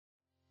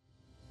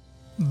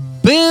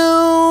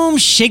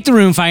Shake the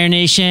room, Fire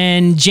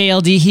Nation.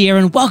 JLD here,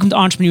 and welcome to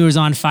Entrepreneurs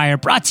on Fire,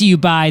 brought to you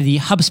by the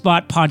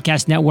HubSpot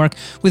Podcast Network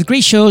with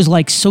great shows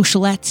like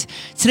Socialette.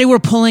 Today, we're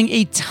pulling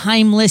a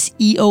timeless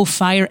EO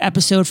Fire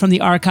episode from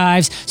the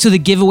archives, so the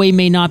giveaway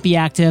may not be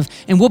active,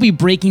 and we'll be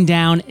breaking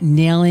down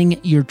nailing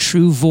your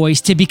true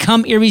voice to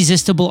become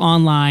irresistible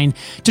online.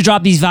 To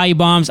drop these value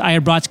bombs, I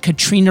have brought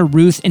Katrina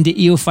Ruth into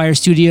EO Fire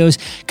Studios.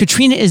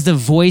 Katrina is the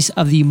voice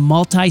of the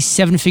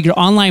multi-seven-figure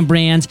online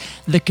brand,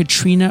 The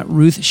Katrina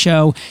Ruth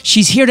Show.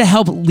 She's here to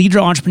help leader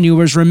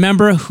entrepreneurs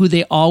remember who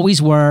they always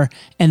were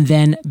and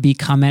then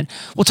become it.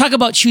 We'll talk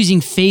about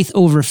choosing faith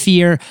over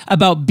fear,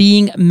 about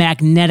being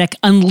magnetic,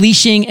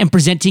 unleashing and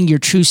presenting your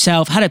true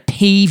self, how to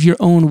pave your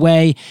own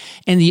way,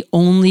 and the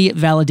only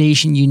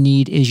validation you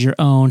need is your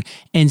own,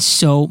 and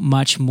so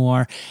much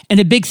more. And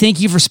a big thank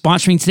you for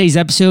sponsoring today's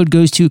episode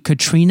goes to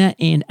Katrina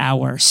and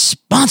our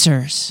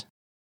sponsors.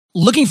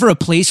 Looking for a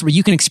place where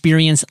you can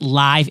experience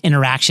live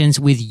interactions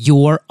with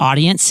your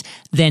audience?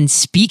 Then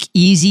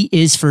Speakeasy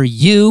is for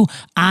you.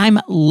 I'm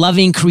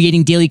loving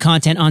creating daily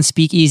content on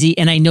Speakeasy,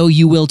 and I know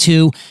you will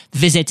too.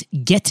 Visit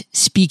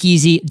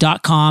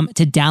getspeakeasy.com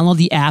to download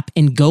the app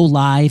and go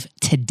live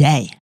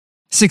today.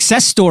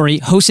 Success Story,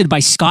 hosted by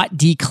Scott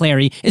D.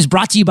 Clary, is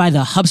brought to you by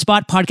the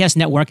HubSpot Podcast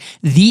Network,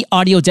 the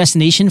audio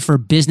destination for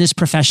business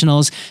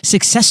professionals.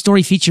 Success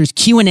Story features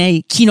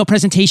Q&A, keynote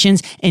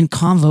presentations, and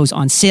convos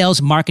on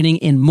sales,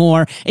 marketing, and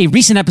more. A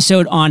recent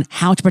episode on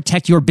how to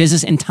protect your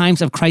business in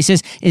times of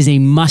crisis is a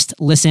must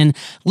listen.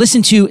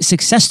 Listen to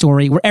Success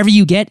Story wherever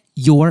you get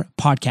your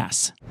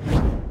podcasts.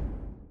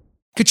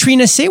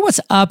 Katrina, say what's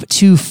up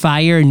to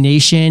Fire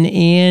Nation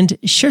and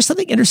share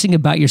something interesting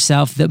about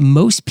yourself that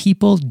most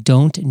people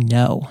don't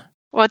know.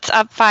 What's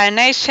up, Fire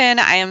Nation?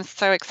 I am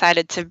so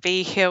excited to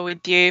be here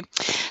with you.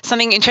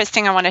 Something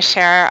interesting I want to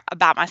share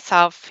about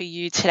myself for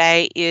you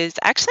today is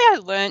actually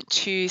I learned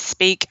to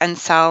speak and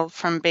sell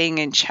from being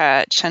in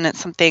church, and it's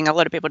something a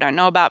lot of people don't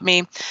know about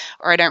me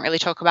or I don't really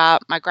talk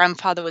about. My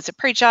grandfather was a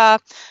preacher,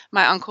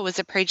 my uncle was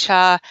a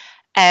preacher,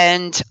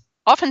 and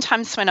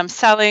oftentimes when I'm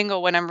selling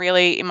or when I'm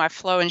really in my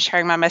flow and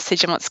sharing my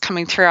message and what's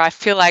coming through, I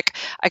feel like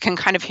I can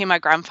kind of hear my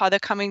grandfather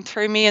coming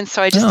through me. And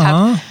so I just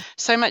have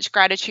so much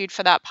gratitude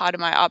for that part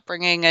of my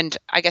upbringing, and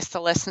I guess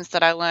the lessons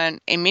that I learned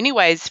in many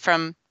ways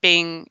from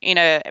being in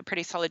a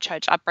pretty solid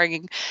church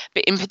upbringing.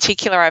 But in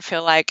particular, I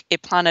feel like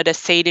it planted a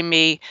seed in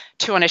me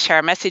to want to share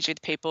a message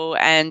with people,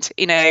 and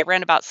in a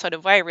roundabout sort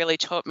of way really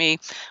taught me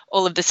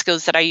all of the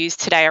skills that I use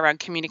today around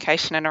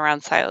communication and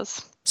around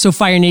sales. So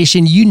Fire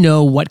Nation, you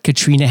know what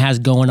Katrina has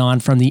going on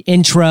from the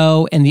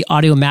intro, and the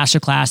audio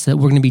masterclass that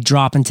we're going to be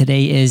dropping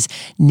today is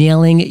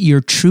nailing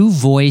your true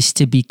voice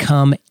to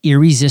become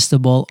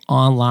irresistible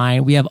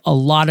online. We have a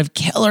lot of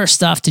killer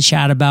stuff to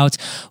chat about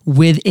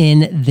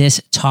within this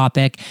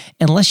topic.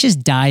 And let's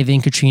just dive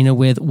in, Katrina,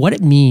 with what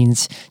it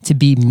means to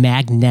be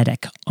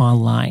magnetic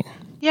online.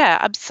 Yeah,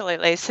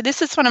 absolutely. So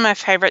this is one of my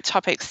favorite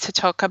topics to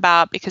talk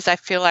about because I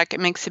feel like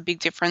it makes a big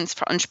difference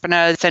for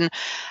entrepreneurs and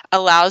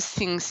allows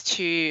things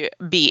to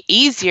be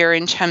easier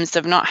in terms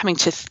of not having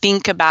to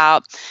think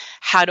about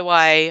how do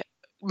I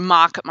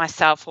market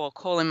myself or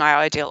call in my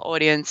ideal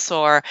audience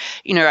or,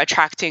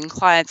 attracting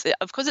clients.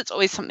 Of course, it's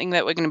always something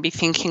that we're going to be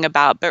thinking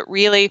about, but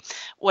really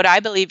what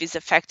I believe is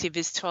effective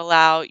is to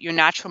allow your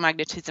natural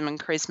magnetism and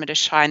charisma to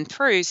shine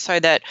through so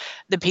that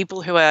the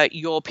people who are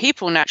your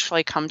people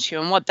naturally come to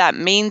you. And what that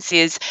means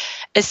is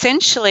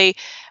essentially,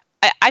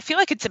 I feel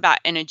like it's about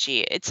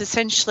energy. It's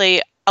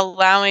essentially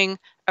allowing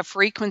a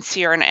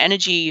frequency or an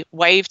energy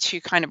wave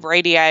to kind of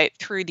radiate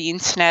through the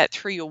internet,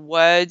 through your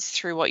words,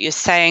 through what you're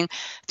saying,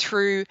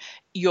 through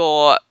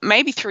your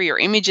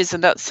images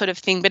and that sort of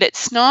thing. But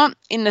it's not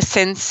in the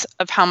sense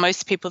of how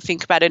most people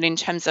think about it in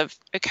terms of,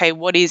 okay,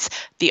 what is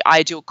the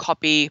ideal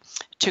copy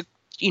to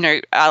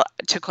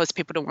cause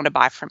people to want to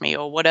buy from me,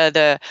 or what are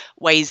the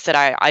ways that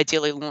I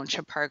ideally launch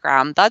a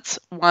program? That's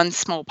one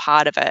small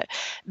part of it.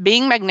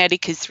 Being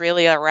magnetic is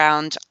really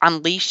around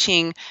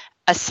unleashing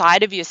a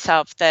side of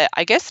yourself that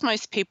I guess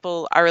most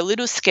people are a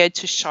little scared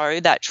to show,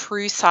 that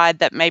true side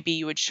that maybe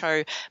you would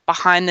show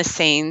behind the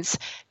scenes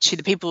to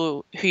the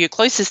people who you're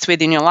closest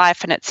with in your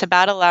life. And it's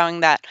about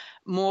allowing that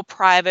more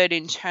private,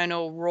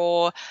 internal,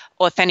 raw,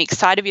 authentic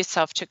side of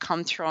yourself to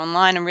come through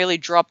online and really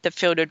drop the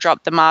filter,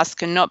 drop the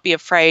mask, and not be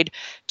afraid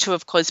to,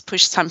 of course,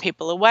 push some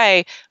people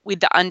away, with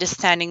the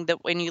understanding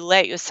that when you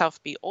let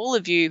yourself be all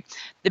of you,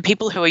 the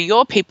people who are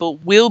your people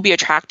will be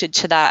attracted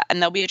to that,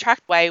 and they'll be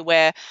attracted way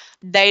where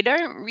they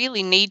don't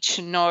really need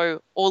to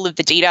know all of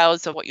the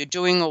details of what you're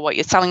doing or what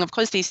you're selling. Of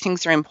course, these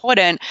things are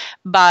important,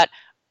 but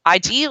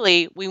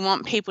ideally, we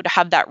want people to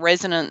have that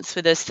resonance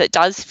with us that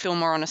does feel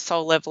more on a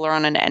soul level or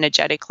on an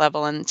energetic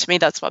level. And to me,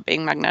 that's what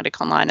being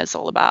magnetic online is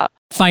all about.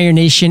 Fire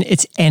Nation,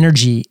 it's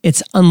energy.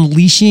 It's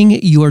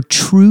unleashing your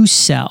true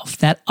self,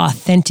 that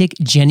authentic,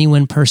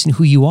 genuine person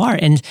who you are.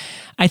 And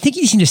I think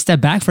you just need to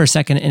step back for a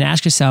second and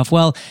ask yourself,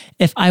 well,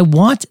 if I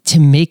want to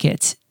make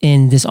it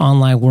in this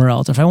online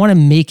world, if I want to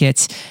make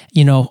it,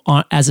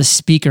 as a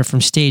speaker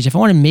from stage, if I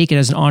want to make it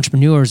as an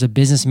entrepreneur, as a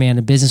businessman,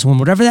 a businesswoman,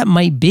 whatever that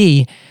might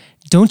be,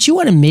 don't you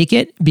want to make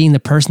it being the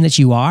person that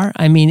you are?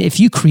 I mean, if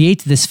you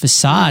create this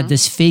facade,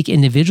 this fake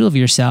individual of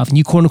yourself, and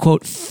you quote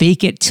unquote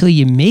fake it till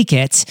you make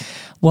it,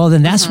 well,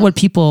 then that's what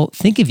people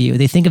think of you.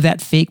 They think of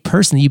that fake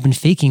person that you've been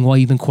faking while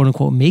you've been quote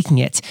unquote making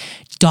it.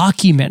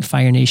 Document,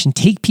 Fire Nation.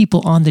 Take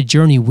people on the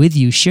journey with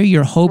you. Share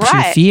your hopes,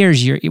 your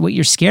fears, what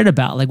you're scared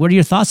about. Like, what are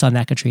your thoughts on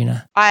that,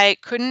 Katrina? I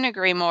couldn't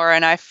agree more.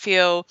 And I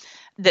feel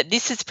that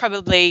this is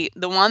probably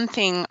the one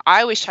thing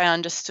I wish I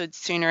understood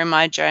sooner in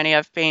my journey.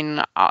 I've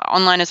been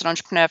online as an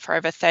entrepreneur for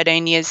over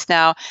 13 years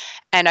now,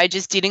 and I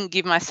just didn't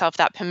give myself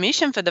that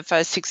permission for the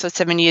first 6 or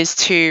 7 years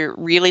to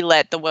really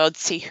let the world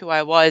see who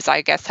I was.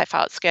 I guess I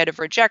felt scared of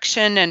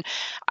rejection, and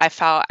I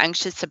felt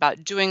anxious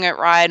about doing it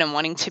right and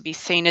wanting to be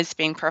seen as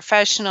being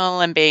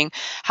professional and being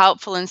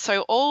helpful. And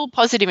so all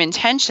positive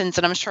intentions,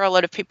 and I'm sure a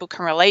lot of people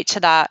can relate to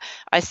that.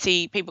 I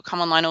see people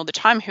come online all the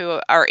time who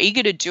are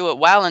eager to do it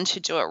well and to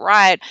do it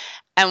right.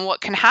 And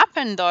what can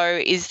happen, though,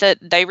 is that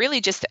they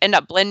really just end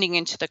up blending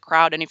into the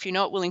crowd. And if you're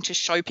not willing to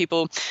show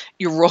people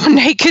your raw,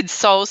 naked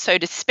soul, so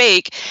to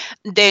speak,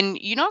 then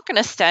you're not going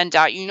to stand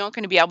out. You're not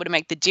going to be able to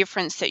make the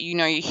difference that you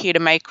know you're here to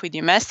make with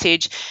your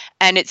message.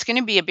 And it's going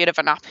to be a bit of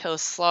an uphill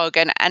slog.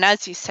 And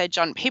as you said,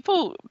 John,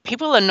 people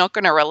are not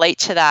going to relate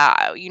to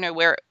that. You know,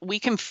 where we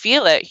can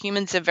feel it.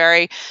 Humans are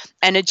very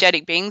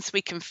energetic beings.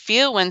 We can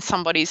feel when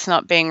somebody's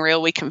not being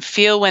real. We can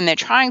feel when they're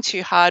trying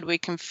too hard. We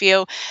can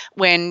feel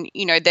when,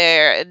 you know,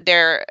 their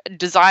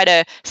desire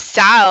to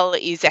sell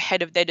is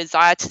ahead of their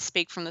desire to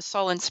speak from the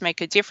soul and to make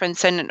a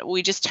difference. And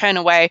we just turn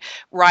away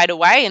right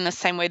away in the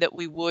same way that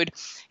we would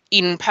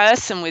in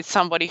person with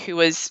somebody who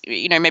was,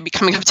 you know, maybe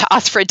coming up to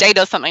us for a date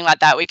or something like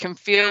that. We can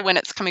feel when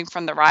it's coming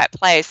from the right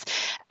place.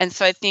 And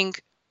so I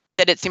think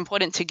that it's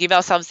important to give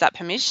ourselves that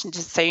permission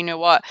to say, you know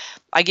what,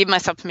 I give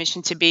myself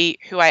permission to be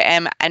who I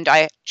am, and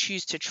I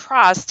choose to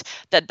trust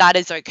that that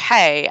is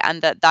okay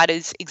and that that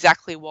is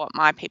exactly what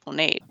my people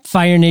need.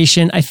 Fire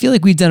Nation, I feel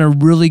like we've done a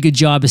really good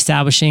job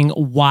establishing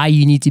why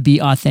you need to be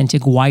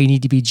authentic, why you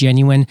need to be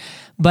genuine.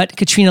 But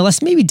Katrina,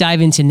 let's maybe dive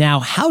into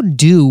now, how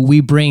do we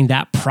bring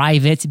that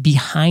private,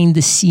 behind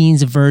the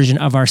scenes version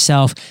of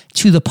ourselves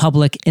to the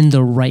public in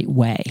the right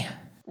way?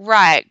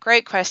 Right.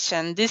 Great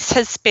question. This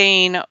has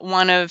been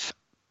one of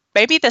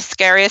maybe the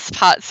scariest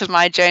parts of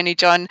my journey,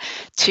 John,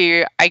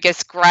 to, I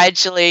guess,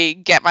 gradually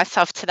get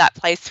myself to that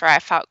place where I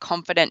felt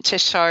confident to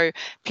show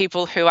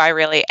people who I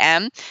really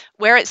am.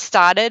 Where it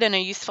started, and a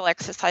useful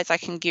exercise I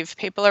can give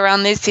people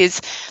around this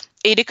is,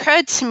 it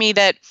occurred to me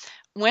that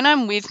when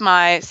I'm with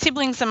my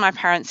siblings and my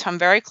parents, who I'm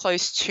very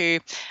close to,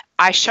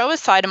 I show a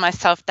side of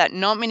myself that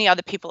not many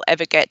other people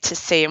ever get to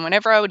see. And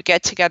whenever I would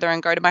get together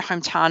and go to my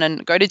hometown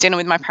and go to dinner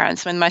with my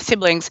parents and my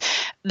siblings,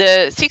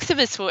 the 6 of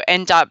us will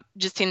end up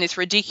just in this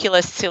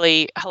ridiculous,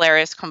 silly,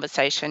 hilarious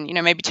conversation, you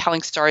know, maybe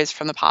telling stories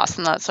from the past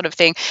and that sort of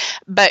thing,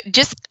 but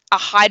just a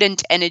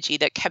heightened energy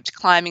that kept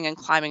climbing and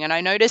climbing. And I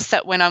noticed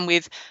that when I'm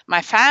with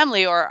my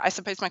family, or I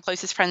suppose my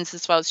closest friends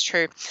as well is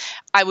true,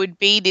 I would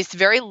be this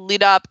very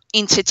lit up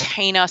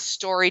entertainer,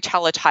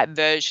 storyteller type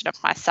version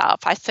of myself.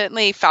 I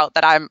certainly felt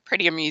that I'm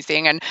pretty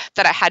amusing and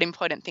that I had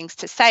important things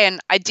to say. And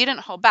I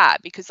didn't hold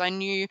back because I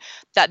knew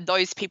that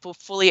those people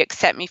fully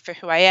accept me for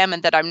who I am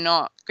and that I'm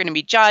not going to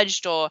be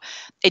judged, or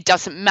it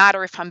doesn't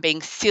matter if I'm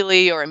being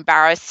silly or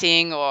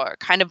embarrassing or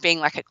kind of being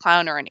like a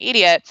clown or an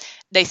idiot.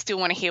 They still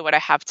want to hear what I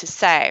have to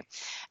say.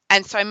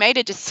 And so I made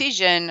a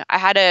decision. I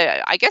had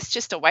I guess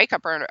just a wake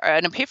up or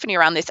an epiphany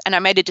around this. And I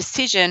made a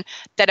decision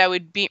that I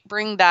would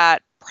bring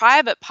that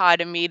private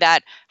part of me,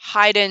 that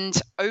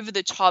heightened, over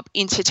the top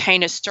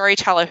entertainer,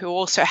 storyteller who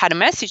also had a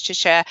message to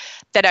share,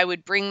 that I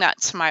would bring that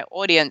to my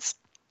audience.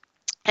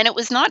 And it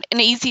was not an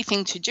easy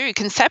thing to do.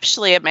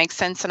 Conceptually, it makes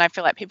sense, and I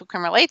feel like people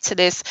can relate to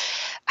this.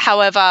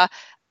 However,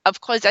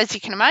 of course, as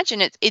you can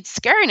imagine, it's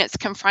scary and it's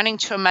confronting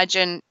to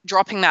imagine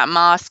dropping that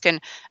mask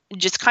and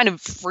just kind of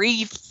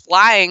free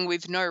flying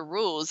with no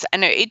rules.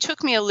 And it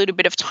took me a little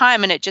bit of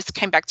time, and it just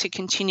came back to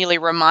continually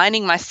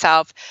reminding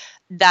myself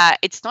that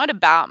it's not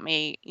about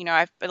me. You know,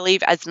 I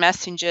believe as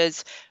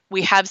messengers,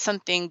 we have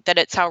something that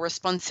it's our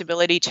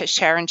responsibility to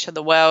share into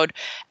the world,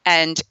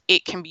 and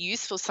it can be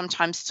useful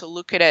sometimes to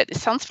look at it. It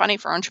sounds funny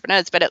for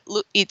entrepreneurs, but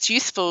it's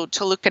useful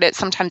to look at it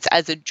sometimes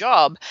as a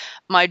job.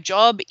 My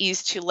job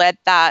is to let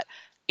that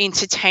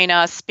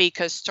entertainer,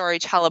 speaker,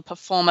 storyteller,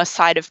 performer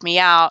side of me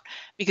out,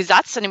 because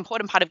that's an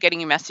important part of getting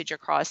your message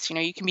across. You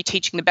know, you can be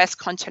teaching the best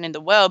content in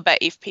the world, but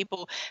if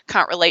people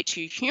can't relate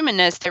to your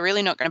humanness, they're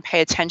really not going to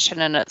pay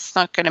attention, and it's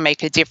not going to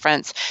make a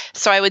difference.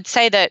 So I would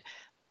say that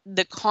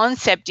the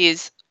concept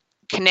is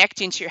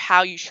connecting to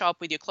how you show up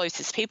with your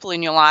closest people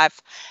in your life,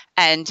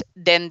 and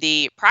then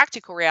the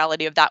practical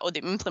reality of that, or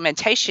the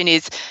implementation,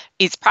 is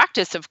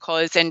practice, of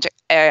course, and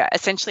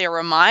essentially a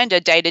reminder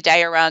day to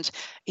day around,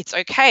 it's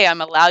okay,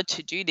 I'm allowed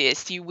to do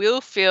this. You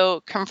will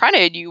feel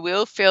confronted, you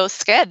will feel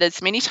scared.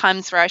 There's many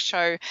times where I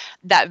show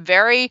that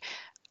very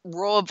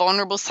raw,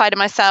 vulnerable side of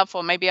myself,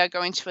 or maybe I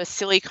go into a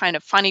silly kind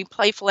of funny,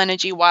 playful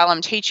energy while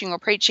I'm teaching or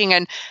preaching,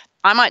 and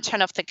I might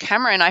turn off the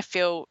camera and I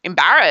feel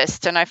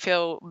embarrassed and I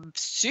feel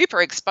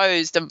super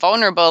exposed and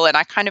vulnerable, and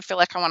I kind of feel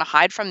like I want to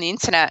hide from the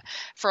internet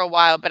for a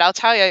while. But I'll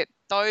tell you,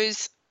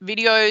 those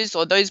videos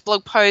or those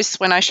blog posts,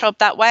 when I show up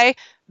that way,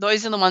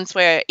 those are the ones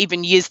where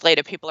even years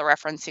later, people are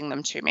referencing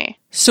them to me.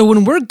 So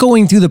when we're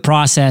going through the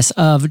process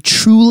of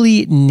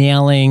truly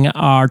nailing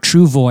our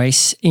true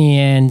voice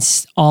and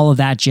all of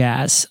that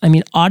jazz, I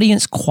mean,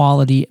 audience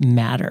quality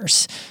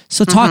matters.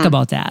 So talk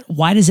about that.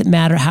 Why does it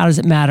matter? How does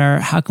it matter?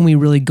 How can we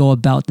really go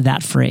about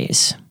that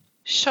phrase?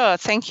 Sure.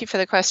 Thank you for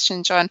the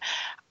question, John.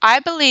 I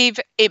believe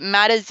it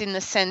matters in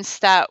the sense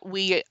that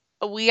we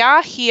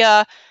are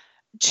here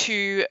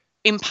to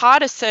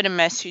impart a certain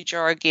message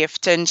or a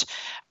gift. And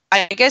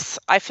I guess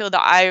I feel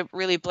that I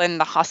really blend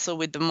the hustle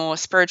with the more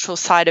spiritual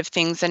side of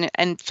things.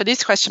 And for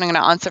this question, I'm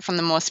going to answer from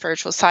the more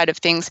spiritual side of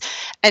things.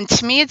 And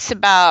to me, it's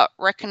about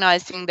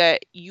recognizing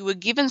that you were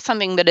given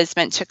something that is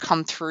meant to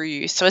come through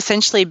you. So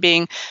essentially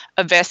being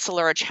a vessel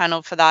or a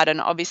channel for that,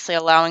 and obviously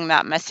allowing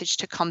that message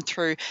to come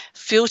through,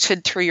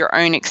 filtered through your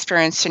own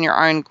experience and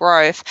your own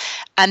growth.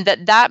 And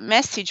that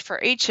message for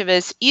each of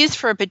us is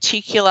for a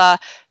particular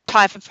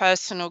type of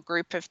person or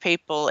group of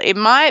people. It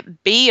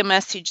might be a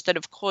message that,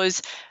 of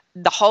course,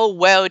 the whole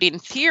world in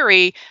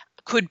theory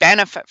could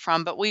benefit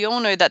from, but we all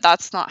know that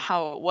that's not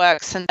how it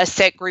works. And a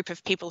set group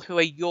of people who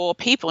are your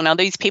people. Now,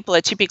 these people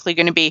are typically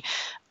going to be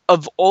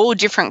of all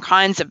different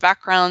kinds of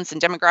backgrounds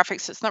and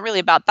demographics. So it's not really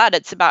about that.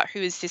 It's about who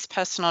is this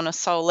person on a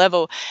soul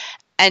level.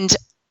 And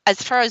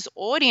as far as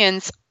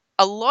audience,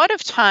 a lot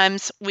of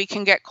times we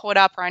can get caught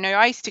up, or I know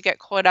I used to get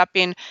caught up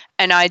in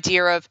an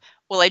idea of,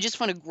 well, I just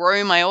want to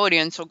grow my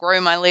audience or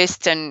grow my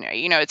list. And,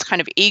 it's kind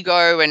of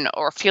ego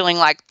or feeling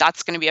like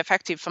that's going to be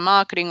effective for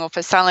marketing or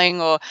for selling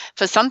or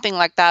for something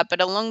like that. But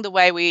along the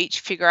way, we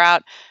each figure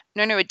out,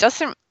 no, it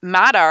doesn't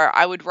matter.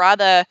 I would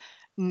rather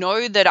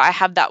know that I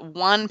have that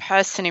one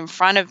person in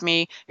front of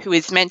me who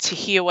is meant to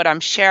hear what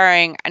I'm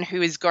sharing and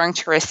who is going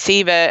to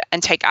receive it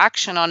and take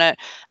action on it,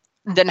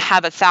 than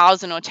have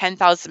 1,000 or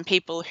 10,000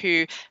 people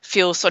who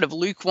feel sort of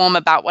lukewarm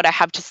about what I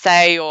have to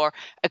say, or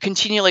are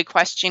continually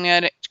questioning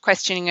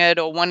it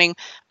or wanting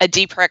a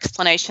deeper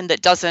explanation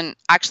that doesn't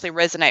actually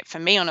resonate for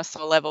me on a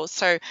soul level.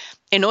 So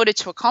in order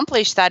to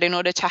accomplish that, in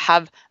order to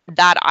have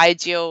that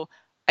ideal,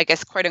 I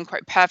guess, quote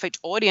unquote, perfect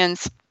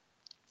audience,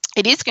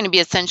 it is going to be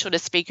essential to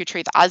speak your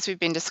truth, as we've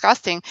been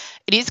discussing.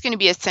 It is going to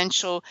be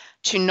essential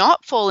to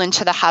not fall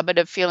into the habit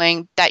of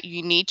feeling that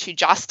you need to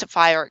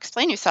justify or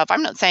explain yourself.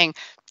 I'm not saying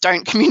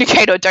don't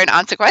communicate or don't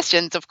answer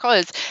questions, of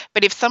course.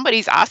 But if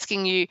somebody's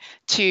asking you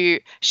to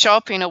show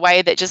up in a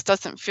way that just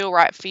doesn't feel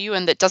right for you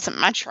and that doesn't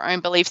match your own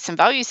beliefs and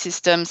value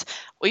systems,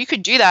 well, you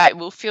could do that. It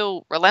will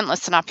feel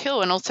relentless and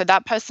uphill. And also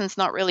that person's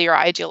not really your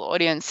ideal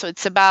audience. So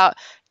it's about,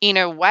 in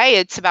a way,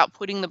 it's about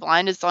putting the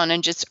blinders on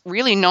and just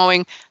really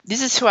knowing,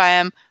 this is who I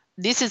am.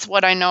 This is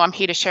what I know I'm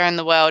here to share in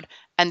the world.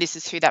 And this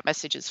is who that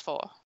message is for.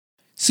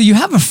 So you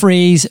have a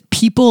phrase,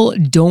 people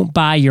don't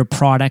buy your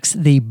products,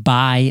 they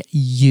buy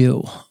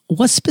you.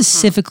 What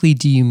specifically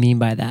do you mean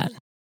by that?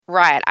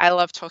 Right. I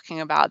love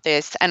talking about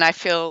this. And I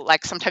feel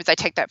like sometimes I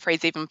take that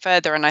phrase even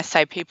further and I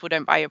say, people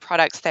don't buy your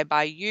products, they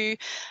buy you.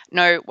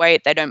 No,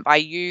 wait, they don't buy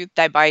you,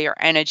 they buy your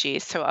energy.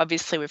 So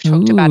obviously we've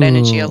talked about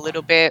energy a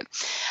little bit.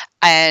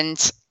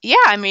 And yeah,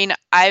 I mean,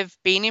 I've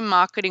been in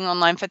marketing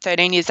online for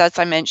 13 years, as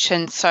I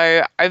mentioned.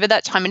 So over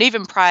that time, and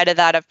even prior to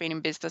that, I've been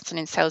in business and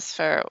in sales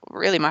for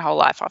really my whole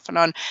life, off and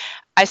on.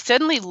 I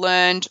certainly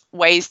learned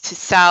ways to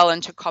sell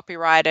and to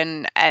copyright,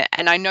 and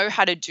I know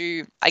how to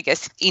do, I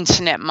guess,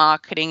 internet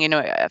marketing in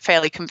a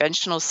fairly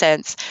conventional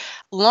sense.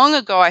 Long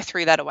ago, I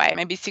threw that away.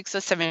 Maybe 6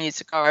 or 7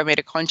 years ago, I made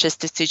a conscious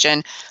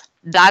decision.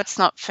 That's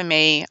not for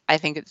me. I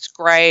think it's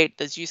great.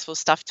 There's useful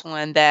stuff to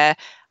learn there.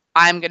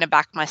 I'm going to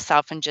back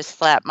myself and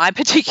just let my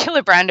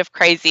particular brand of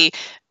crazy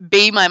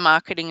be my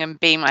marketing and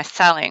be my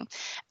selling.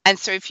 And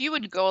so if you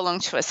would go along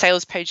to a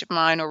sales page of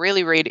mine or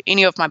really read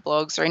any of my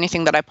blogs or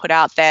anything that I put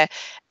out there,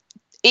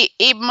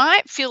 it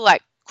might feel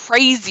like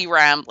crazy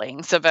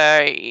ramblings of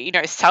a,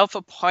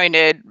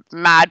 self-appointed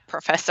mad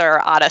professor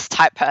or artist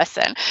type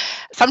person.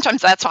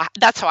 Sometimes that's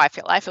how I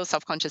feel. I feel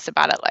self-conscious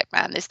about it. Like,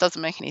 man, this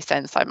doesn't make any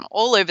sense. I'm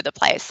all over the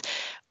place.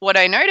 What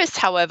I noticed,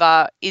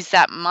 however, is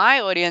that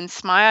my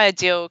audience, my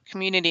ideal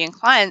community and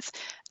clients,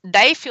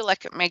 they feel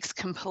like it makes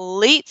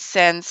complete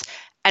sense.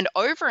 And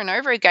over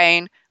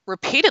again,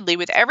 repeatedly,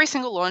 with every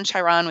single launch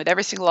I run, with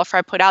every single offer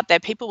I put out there,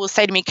 people will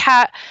say to me,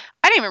 Kat,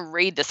 I didn't even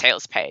read the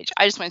sales page.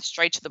 I just went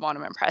straight to the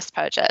bottom and pressed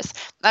purchase.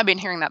 I've been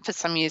hearing that for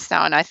some years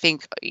now, and I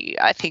think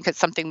it's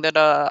something that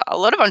a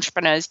lot of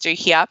entrepreneurs do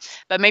hear.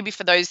 But maybe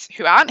for those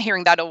who aren't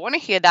hearing that or want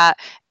to hear that,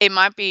 it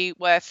might be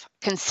worth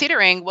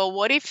considering, well,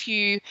 what if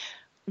you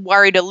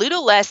worried a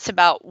little less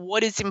about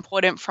what is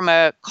important from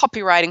a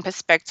copywriting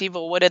perspective,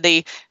 or what are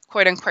the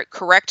quote unquote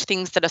correct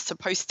things that are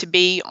supposed to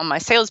be on my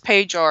sales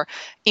page or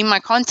in my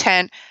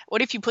content?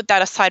 What if you put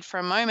that aside for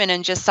a moment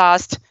and just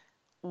asked,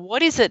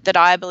 what is it that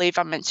I believe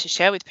I'm meant to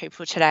share with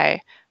people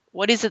today?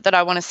 What is it that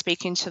I want to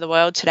speak into the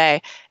world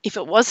today? If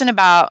it wasn't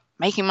about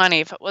making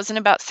money, if it wasn't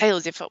about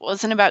sales, if it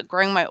wasn't about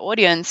growing my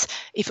audience,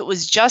 if it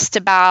was just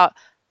about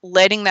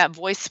letting that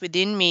voice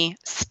within me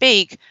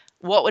speak,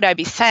 what would I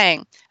be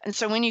saying? And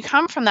so when you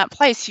come from that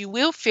place, you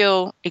will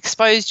feel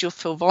exposed, you'll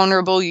feel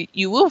vulnerable,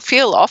 you will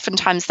feel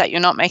oftentimes that you're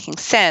not making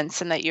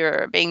sense and that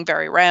you're being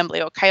very rambly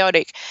or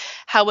chaotic.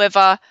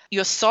 However,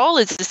 your soul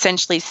is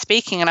essentially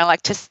speaking, and I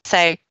like to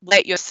say,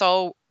 let your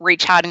soul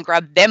reach out and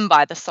grab them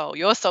by the soul.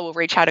 Your soul will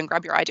reach out and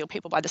grab your ideal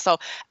people by the soul.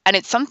 And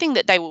it's something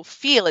that they will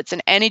feel. It's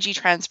an energy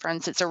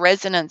transference. It's a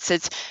resonance.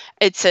 It's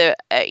a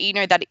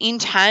that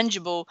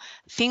intangible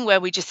thing where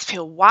we just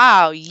feel,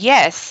 wow,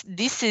 yes,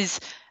 this is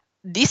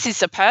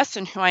a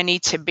person who I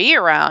need to be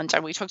around.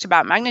 And we talked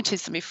about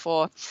magnetism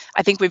before.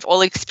 I think we've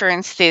all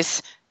experienced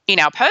this in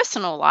our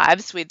personal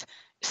lives with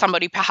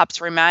somebody,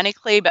 perhaps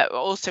romantically, but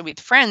also with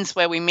friends,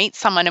 where we meet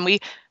someone and we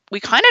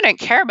kind of don't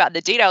care about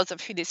the details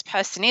of who this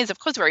person is. Of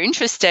course, we're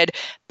interested,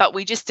 but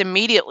we just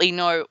immediately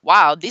know,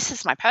 wow, this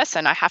is my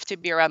person. I have to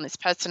be around this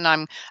person.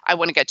 I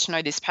want to get to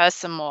know this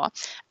person more.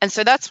 And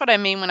so that's what I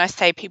mean when I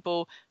say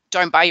people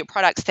don't buy your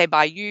products, they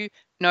buy you.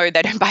 No,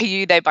 they don't buy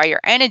you, they buy your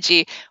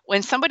energy.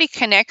 When somebody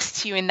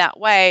connects to you in that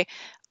way,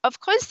 of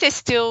course, they're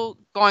still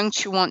going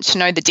to want to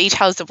know the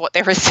details of what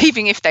they're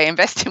receiving if they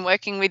invest in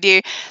working with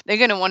you. They're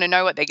going to want to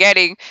know what they're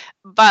getting,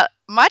 but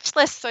much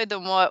less so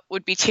than what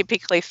would be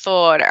typically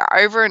thought.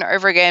 Over and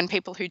over again,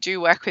 people who do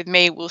work with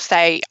me will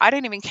say, I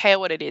don't even care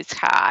what it is.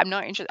 I'm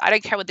not interested. I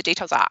don't care what the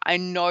details are. I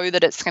know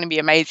that it's going to be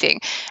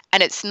amazing.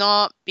 And it's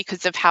not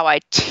because of how I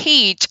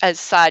teach as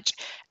such.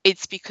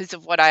 It's because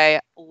of what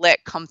I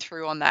let come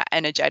through on that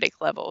energetic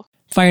level.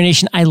 Fire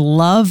Nation, I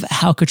love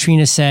how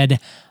Katrina said,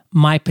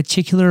 my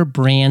particular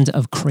brand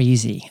of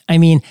crazy. I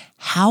mean,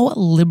 how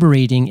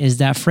liberating is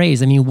that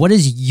phrase? I mean, what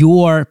is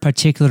your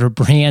particular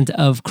brand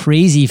of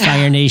crazy,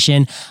 Fire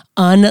Nation?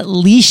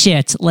 Unleash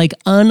it. Like,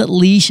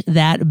 unleash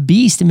that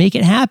beast and make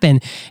it happen.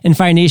 And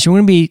Fire Nation, we're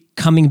going to be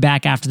coming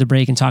back after the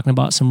break and talking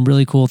about some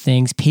really cool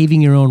things, paving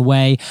your own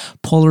way,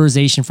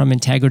 polarization from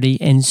integrity,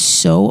 and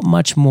so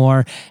much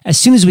more as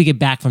soon as we get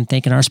back from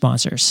thanking our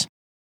sponsors.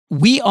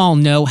 We all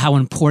know how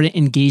important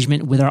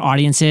engagement with our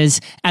audience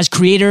is. As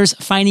creators,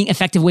 finding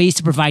effective ways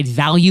to provide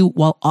value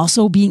while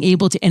also being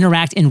able to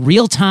interact in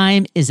real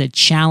time is a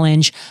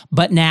challenge.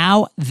 But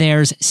now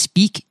there's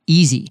Speak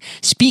Easy.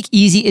 Speak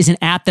Easy is an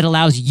app that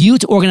allows you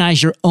to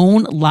organize your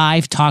own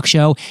live talk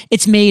show.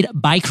 It's made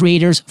by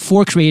creators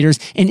for creators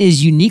and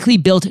is uniquely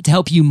built to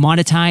help you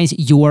monetize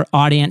your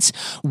audience.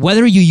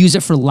 Whether you use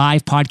it for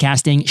live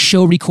podcasting,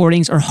 show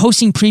recordings, or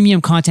hosting premium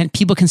content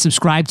people can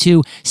subscribe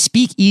to,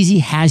 Speak Easy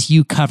has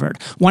you covered.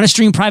 Want to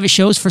stream private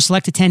shows for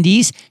select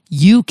attendees?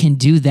 You can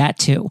do that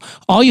too.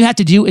 All you have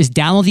to do is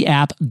download the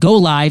app, go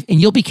live,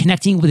 and you'll be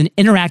connecting with an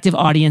interactive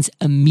audience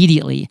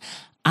immediately.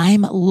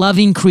 I'm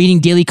loving creating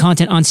daily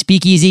content on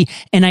Speakeasy,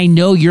 and I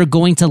know you're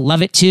going to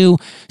love it too.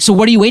 So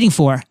what are you waiting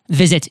for?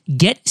 Visit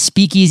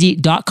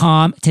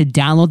getspeakeasy.com to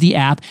download the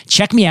app.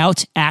 Check me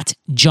out at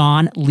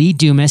John Lee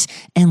Dumas,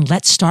 and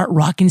let's start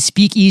rocking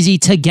Speakeasy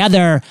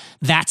together.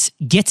 That's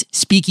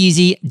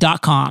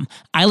getspeakeasy.com.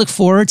 I look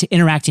forward to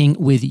interacting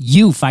with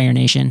you, Fire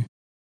Nation.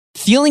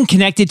 Feeling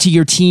connected to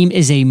your team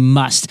is a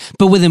must,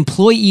 but with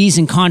employees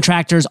and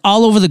contractors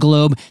all over the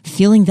globe,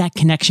 feeling that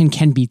connection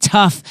can be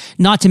tough.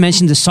 Not to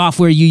mention the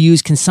software you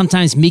use can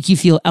sometimes make you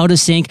feel out of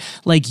sync,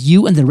 like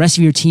you and the rest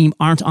of your team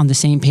aren't on the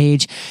same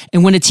page.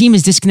 And when a team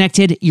is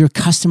disconnected, your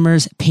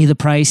customers pay the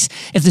price.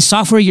 If the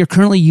software you're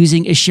currently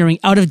using is sharing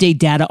out-of-date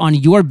data on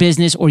your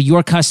business or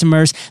your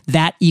customers,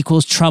 that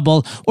equals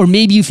trouble. Or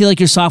maybe you feel like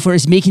your software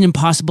is making it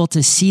impossible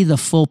to see the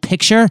full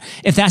picture.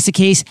 If that's the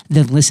case,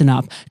 then listen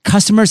up.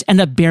 Customers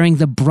end up bearing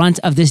the brunt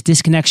of this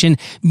disconnection,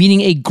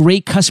 meaning a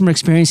great customer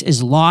experience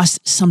is lost,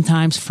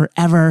 sometimes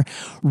forever.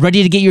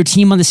 Ready to get your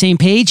team on the same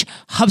page?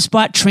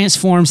 HubSpot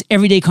transforms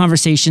everyday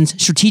conversations,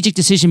 strategic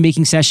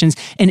decision-making sessions,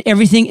 and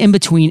everything in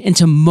between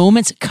into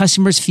moments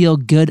customers feel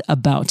good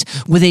about.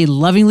 With a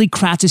lovingly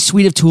crafted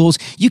suite of tools,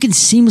 you can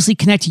seamlessly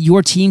connect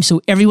your team so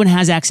everyone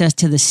has access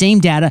to the same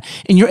data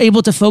and you're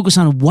able to focus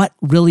on what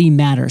really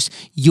matters,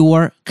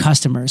 your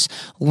customers.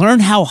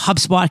 Learn how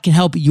HubSpot can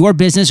help your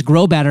business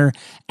grow better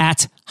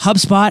at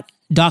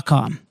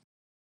HubSpot.com.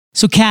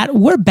 So Kat,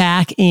 we're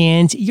back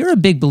and you're a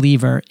big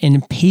believer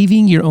in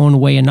paving your own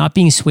way and not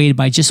being swayed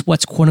by just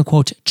what's quote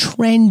unquote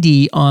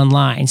trendy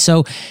online.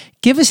 So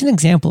give us an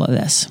example of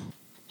this.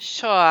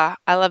 Sure.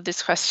 I love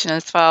this question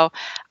as well.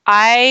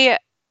 I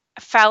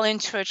fell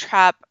into a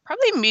trap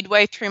probably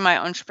midway through my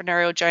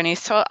entrepreneurial journey.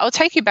 So I'll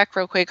take you back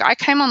real quick. I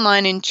came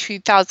online in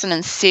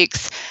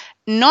 2006.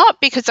 Not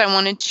because I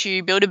wanted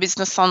to build a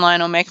business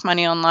online or make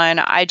money online.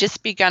 I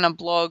just began a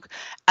blog.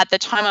 At the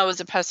time, I was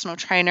a personal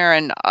trainer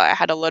and I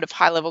had a lot of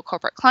high-level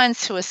corporate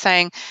clients who were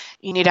saying,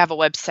 you need to have a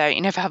website,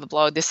 you never have a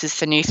blog, this is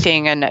the new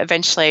thing. And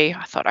eventually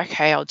I thought,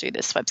 okay, I'll do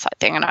this website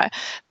thing. And I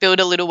built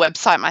a little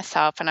website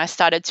myself and I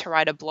started to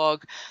write a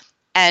blog.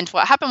 And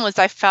what happened was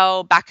I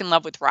fell back in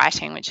love with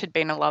writing, which had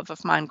been a love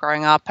of mine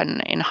growing up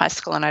and in high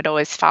school. And I'd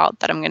always felt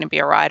that I'm going to be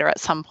a writer at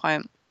some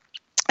point.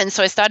 And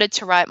so I started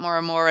to write more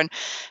and more. And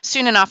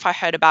soon enough, I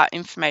heard about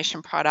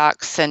information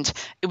products. And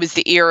it was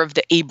the era of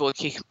the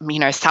ebook. You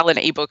know, sell an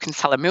ebook and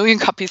sell 1 million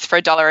copies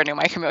for $1 and you'll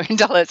make $1 million.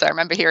 I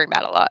remember hearing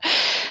that a lot.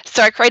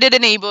 So I created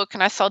an ebook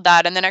and I sold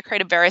that, and then I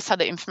created various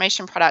other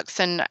information products.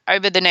 And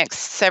over the next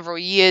several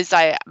years,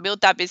 I built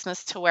that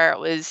business to where it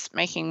was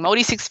making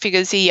multi six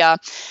figures a year.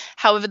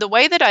 However, the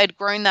way that I had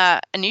grown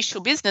that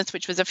initial business,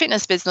 which was a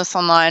fitness business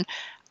online,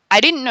 I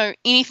didn't know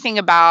anything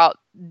about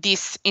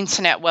this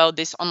internet world,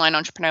 this online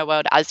entrepreneur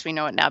world as we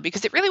know it now,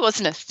 because it really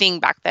wasn't a thing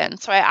back then.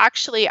 So I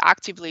actually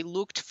actively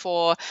looked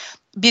for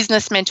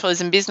business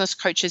mentors and business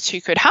coaches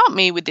who could help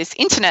me with this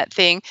internet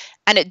thing,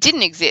 and it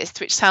didn't exist,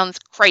 which sounds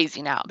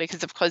crazy now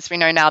because of course we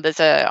know now there's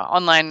an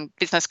online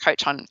business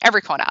coach on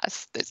every corner.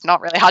 It's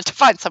not really hard to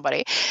find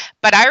somebody,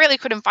 but I really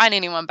couldn't find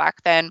anyone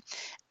back then.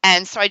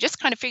 And so I just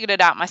kind of figured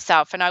it out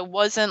myself. And I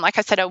wasn't, like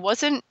I said, I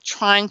wasn't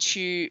trying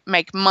to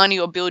make money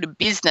or build a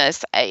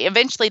business.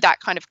 Eventually that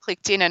kind of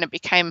clicked in and it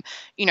became,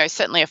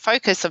 certainly a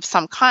focus of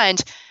some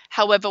kind.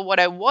 However, what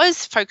I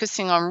was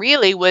focusing on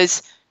really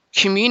was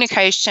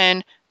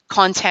communication,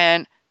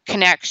 content,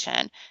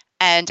 connection.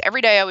 And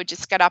every day I would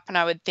just get up and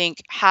I would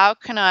think, how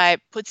can I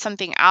put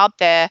something out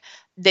there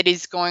that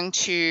is going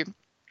to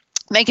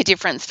make a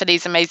difference for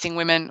these amazing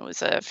women? It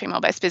was a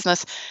female-based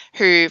business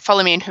who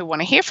follow me and who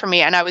want to hear from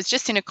me. And I was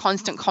just in a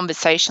constant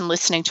conversation,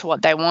 listening to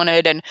what they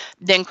wanted and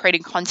then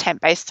creating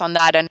content based on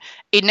that. And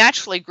it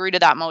naturally grew to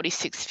that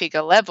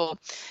multi-six-figure level.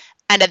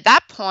 And at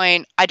that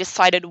point, I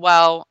decided,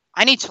 well,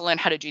 I need to learn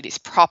how to do this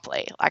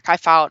properly. Like I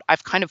felt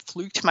I've kind of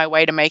fluked my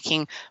way to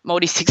making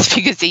multi-six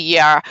figures a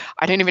year.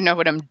 I don't even know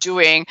what I'm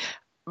doing.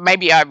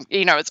 Maybe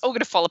it's all going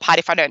to fall apart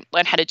if I don't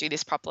learn how to do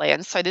this properly.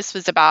 And so this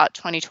was about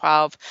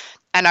 2012.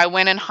 And I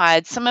went and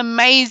hired some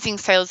amazing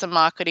sales and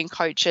marketing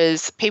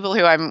coaches, people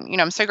who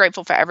I'm so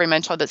grateful for every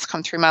mentor that's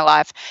come through my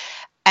life.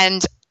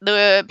 And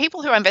the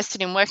people who I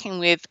invested in working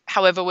with,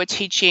 however, were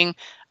teaching,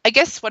 I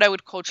guess, what I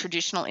would call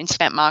traditional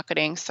internet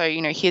marketing. So,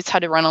 here's how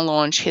to run a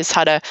launch, here's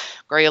how to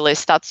grow your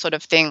list, that sort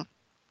of thing.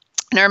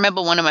 And I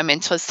remember one of my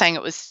mentors saying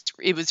it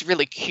was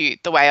really cute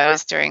the way I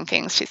was doing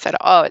things. She said,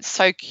 "Oh, it's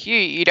so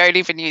cute. You don't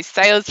even use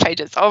sales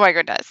pages. Oh my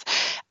goodness."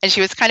 And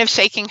she was kind of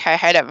shaking her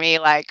head at me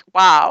like,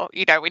 wow,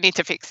 we need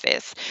to fix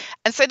this.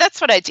 And so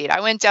that's what I did.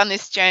 I went down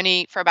this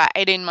journey for about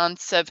 18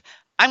 months of,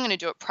 I'm going to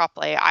do it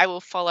properly. I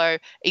will follow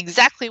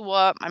exactly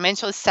what my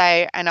mentors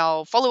say and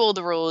I'll follow all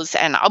the rules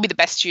and I'll be the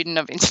best student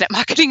of internet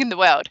marketing in the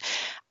world.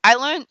 I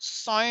learned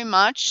so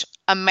much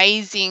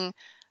amazing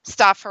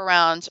stuff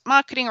around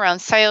marketing, around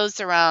sales,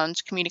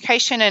 around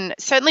communication, and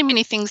certainly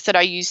many things that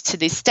I use to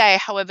this day.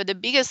 However, the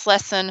biggest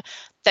lesson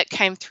that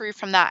came through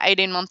from that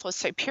 18-month or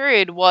so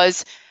period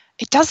was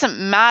it doesn't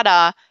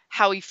matter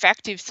how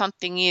effective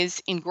something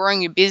is in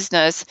growing your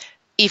business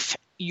if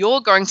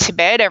you're going to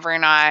bed every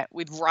night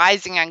with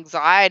rising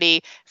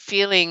anxiety,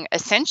 feeling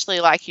essentially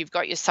like you've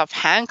got yourself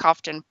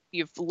handcuffed and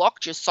you've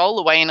locked your soul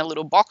away in a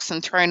little box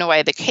and thrown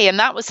away the key. And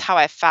that was how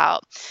I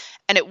felt.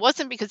 And it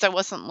wasn't because I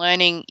wasn't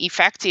learning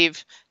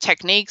effective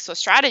techniques or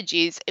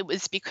strategies. It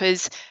was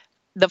because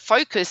the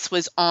focus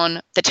was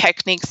on the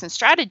techniques and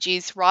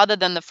strategies rather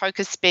than the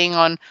focus being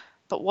on,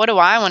 but what do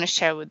I want to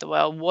share with the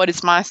world? What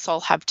does my soul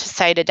have to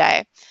say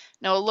today?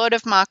 Now, a lot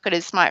of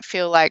marketers might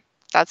feel like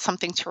that's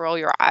something to roll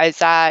your eyes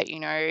at,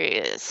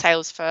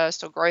 sales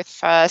first or growth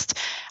first.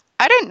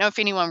 I don't know if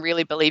anyone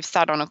really believes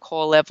that on a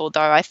core level,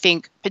 though. I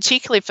think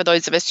particularly for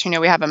those of us who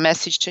know we have a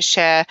message to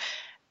share,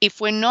 if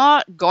we're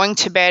not going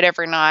to bed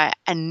every night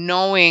and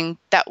knowing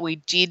that we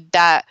did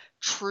that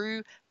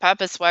true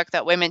purpose work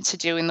that we're meant to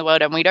do in the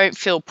world and we don't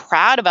feel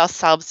proud of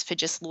ourselves for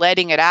just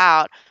letting it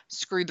out,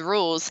 screw the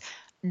rules,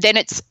 then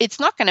it's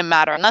not going to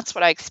matter. And that's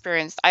what I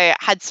experienced. I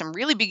had some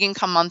really big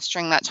income months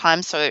during that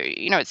time. So,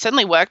 it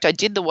certainly worked. I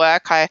did the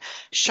work. I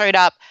showed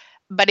up.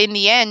 But in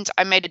the end,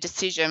 I made a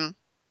decision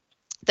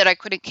that I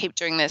couldn't keep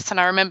doing this.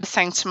 And I remember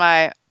saying to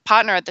my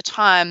partner at the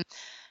time,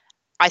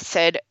 I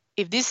said,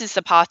 if this is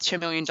the path to $1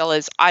 million,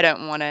 I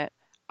don't want it.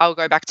 I'll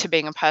go back to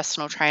being a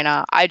personal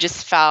trainer. I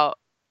just felt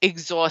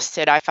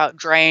exhausted. I felt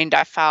drained.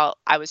 I felt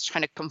I was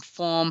trying to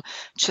conform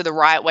to the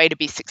right way to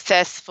be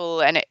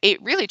successful. And it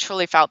really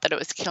truly felt that it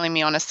was killing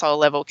me on a soul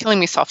level, killing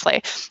me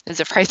softly is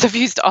a phrase I've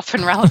used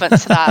often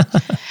relevant to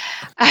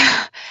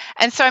that.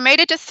 And so I made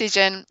a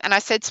decision and I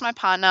said to my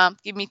partner,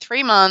 give me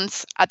 3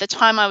 months. At the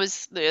time I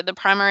was the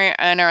primary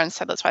earner. And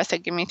so that's why I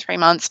said, give me 3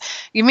 months.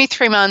 Give me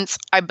 3 months.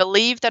 I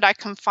believe that I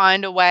can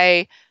find a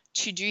way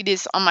to do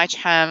this on my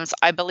terms.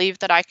 I believe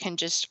that I can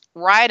just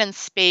write and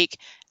speak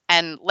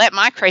and let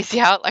my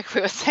crazy out, like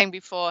we were saying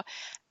before,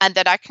 and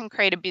that I can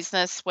create a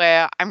business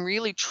where I'm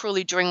really,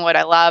 truly doing what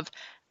I love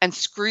and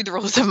screw the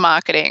rules of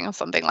marketing or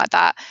something like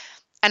that.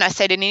 And I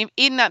said,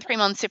 in that 3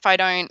 months, if I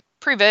don't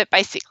prove it,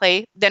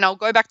 basically, then I'll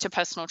go back to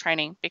personal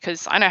training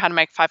because I know how to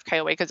make 5K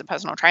a week as a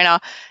personal trainer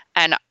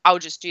and I'll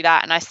just do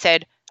that. And I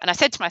said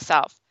to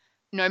myself,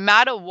 no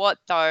matter what,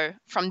 though,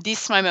 from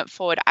this moment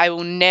forward, I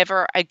will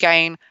never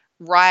again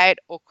write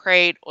or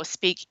create or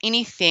speak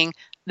anything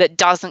that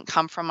doesn't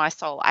come from my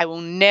soul. I will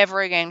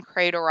never again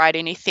create or write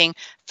anything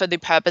for the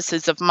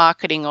purposes of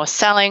marketing or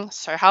selling.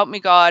 So help me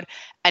God.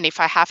 And if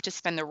I have to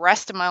spend the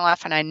rest of my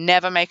life and I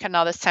never make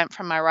another cent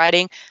from my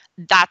writing,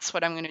 That's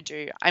what I'm going to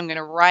do. I'm going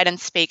to write and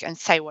speak and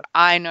say what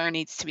I know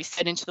needs to be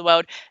said into the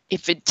world.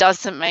 If it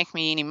doesn't make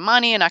me any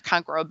money and I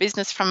can't grow a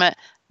business from it,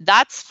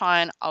 that's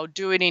fine. I'll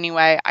do it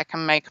anyway. I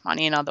can make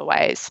money in other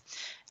ways.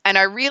 And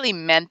I really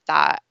meant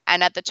that.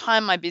 And at the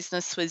time, my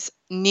business was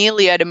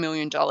nearly at $1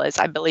 million,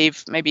 I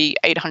believe, maybe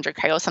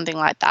 800K or something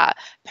like that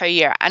per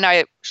year. And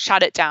I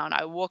shut it down.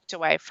 I walked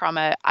away from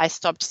it. I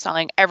stopped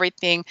selling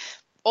everything.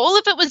 All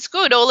of it was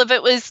good. All of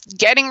it was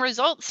getting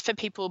results for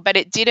people, but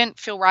it didn't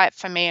feel right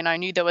for me. And I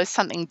knew there was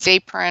something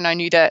deeper, and I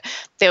knew that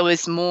there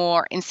was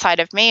more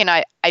inside of me. And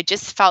I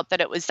just felt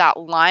that it was that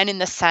line in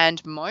the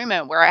sand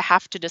moment where I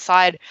have to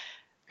decide,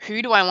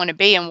 who do I want to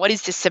be, and what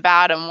is this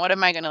about, and what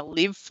am I going to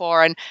live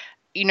for? And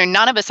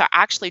none of us are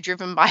actually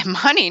driven by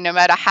money, no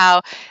matter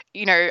how,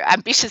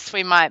 ambitious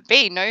we might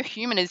be. No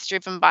human is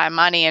driven by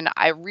money. And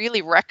I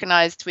really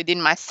recognized within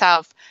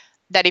myself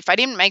that if I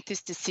didn't make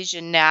this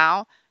decision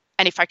now,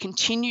 and if I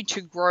continued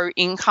to grow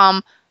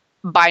income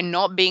by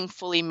not being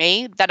fully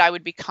me, that I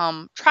would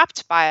become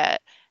trapped by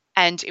it.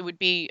 And it would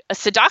be a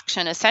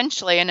seduction,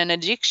 essentially, and an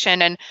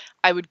addiction. And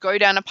I would go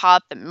down a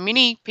path that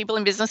many people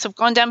in business have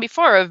gone down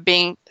before, of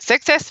being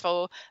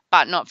successful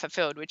but not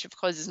fulfilled, which of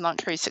course is not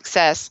true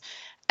success.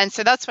 And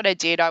so that's what I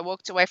did. I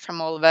walked away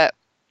from all of it.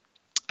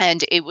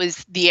 And it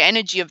was the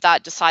energy of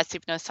that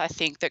decisiveness, I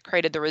think, that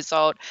created the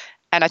result.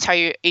 And I tell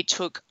you, it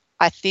took,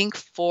 I think,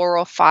 4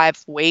 or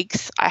 5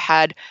 weeks. I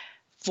had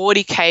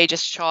 40K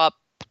just show up,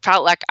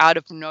 felt like out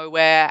of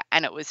nowhere.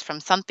 And it was from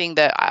something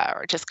that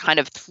I just kind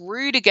of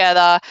threw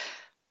together,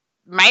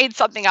 made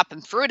something up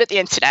and threw it at the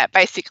internet,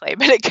 basically.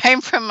 But it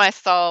came from my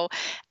soul,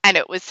 and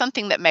it was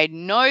something that made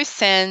no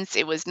sense.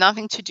 It was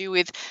nothing to do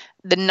with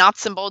the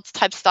nuts and bolts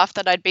type stuff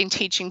that I'd been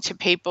teaching to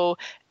people.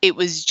 It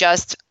was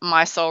just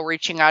my soul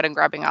reaching out and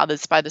grabbing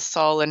others by the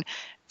soul. And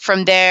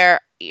from there,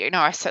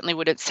 I certainly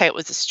wouldn't say it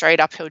was a straight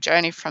uphill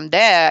journey from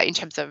there in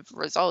terms of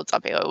results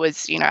uphill. It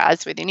was,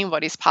 as with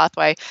anybody's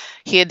pathway,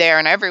 here, there,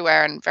 and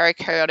everywhere, and very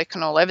chaotic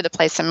and all over the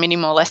place, and many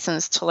more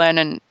lessons to learn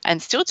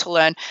and still to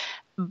learn.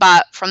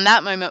 But from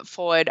that moment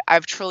forward,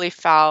 I've truly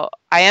felt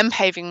I am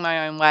paving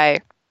my own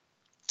way.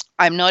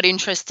 I'm not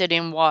interested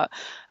in what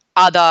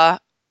other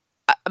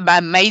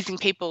amazing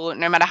people,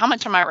 no matter how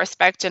much I might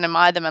respect and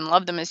admire them and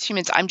love them as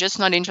humans, I'm just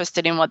not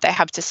interested in what they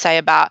have to say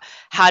about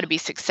how to be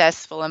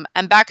successful.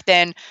 And back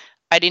then,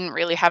 I didn't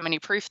really have any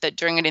proof that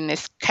doing it in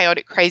this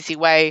chaotic, crazy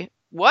way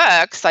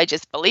works. I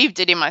just believed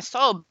it in my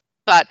soul.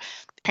 But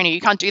Katrina,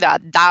 you can't do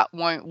that. That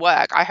won't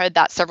work. I heard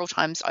that several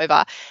times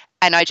over.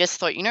 And I just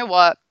thought, you know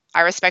what?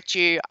 I respect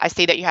you. I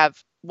see that you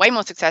have way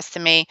more success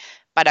than me,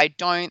 but I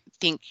don't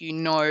think you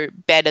know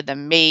better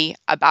than me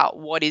about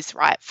what is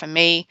right for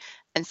me.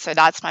 And so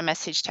that's my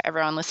message to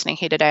everyone listening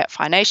here today at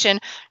Fire Nation.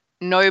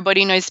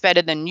 Nobody knows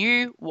better than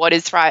you what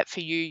is right for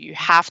you. You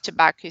have to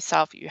back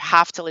yourself. You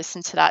have to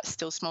listen to that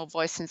still small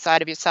voice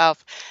inside of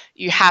yourself.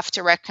 You have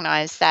to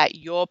recognize that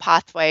your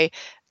pathway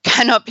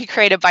cannot be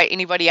created by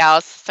anybody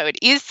else. So it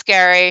is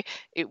scary.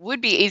 It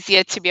would be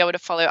easier to be able to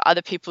follow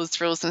other people's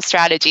rules and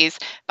strategies,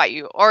 but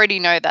you already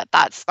know that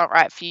that's not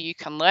right for you. You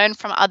can learn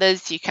from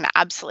others. You can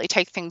absolutely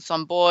take things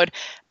on board,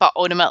 but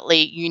ultimately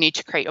you need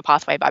to create your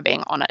pathway by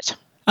being on it.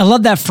 I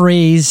love that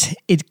phrase.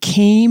 It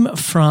came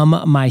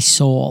from my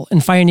soul.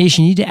 In Fire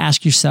Nation, you need to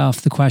ask yourself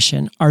the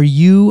question, are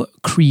you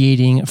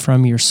creating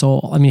from your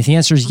soul? I mean, if the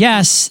answer is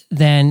yes,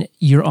 then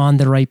you're on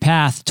the right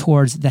path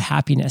towards the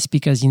happiness,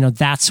 because,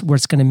 that's where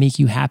it's going to make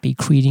you happy,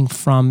 creating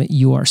from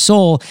your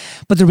soul.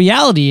 But the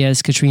reality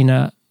is,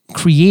 Katrina,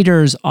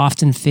 creators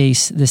often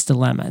face this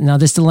dilemma. Now,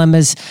 this dilemma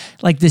is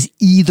like this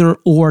either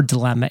or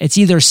dilemma. It's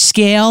either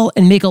scale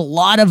and make a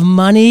lot of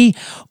money,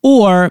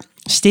 or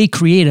stay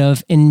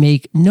creative and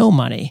make no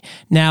money.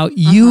 Now,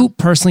 you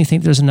personally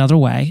think there's another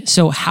way.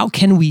 So how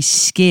can we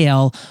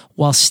scale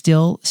while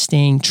still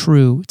staying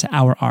true to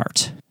our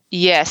art?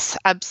 Yes,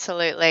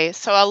 absolutely.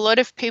 So a lot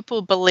of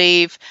people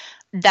believe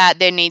that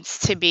there needs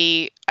to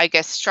be,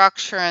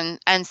 structure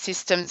and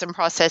systems and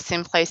process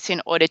in place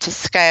in order to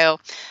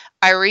scale.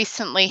 I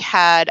recently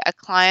had a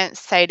client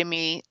say to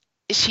me,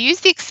 she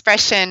used the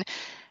expression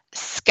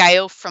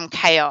scale from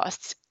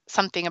chaos,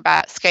 something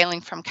about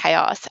scaling from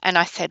chaos. And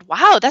I said,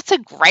 wow, that's a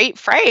great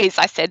phrase.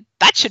 I said,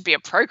 that should be a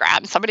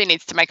program. Somebody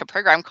needs to make a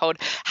program called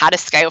How to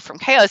Scale from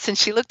Chaos. And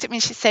she looked at me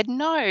and she said,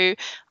 no,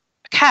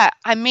 Kat,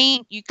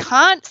 you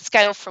can't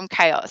scale from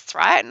chaos,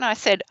 right? And I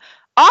said,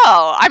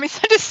 oh, I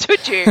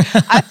misunderstood you.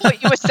 I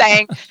thought you were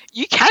saying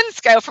you can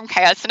scale from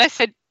chaos. And I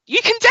said, you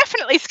can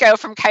definitely scale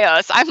from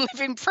chaos. I'm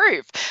living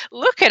proof.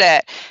 Look at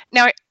it.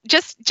 Now,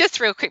 just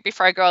real quick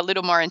before I go a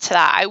little more into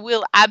that, I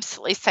will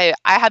absolutely say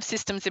I have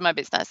systems in my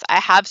business. I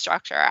have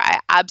structure. I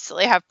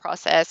absolutely have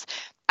process.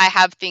 I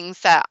have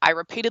things that I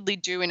repeatedly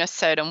do in a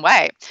certain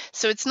way.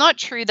 So it's not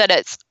true that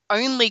it's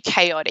only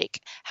chaotic.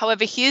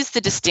 However, here's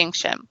the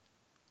distinction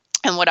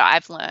and what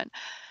I've learned.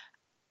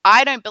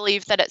 I don't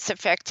believe that it's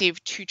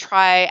effective to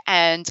try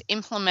and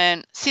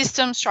implement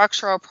system,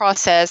 structure, or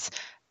process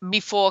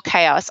before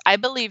chaos. I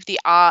believe the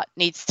art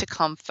needs to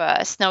come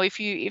first. Now,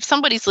 if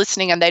somebody's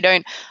listening and they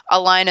don't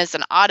align as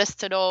an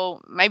artist at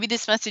all, maybe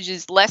this message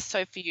is less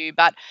so for you.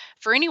 But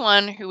for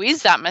anyone who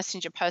is that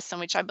messenger person,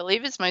 which I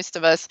believe is most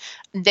of us,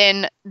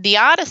 then the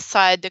artist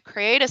side, the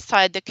creator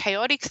side, the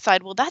chaotic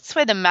side, well, that's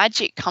where the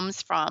magic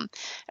comes from.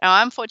 Now,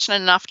 I'm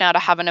fortunate enough now to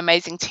have an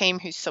amazing team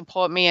who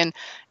support me and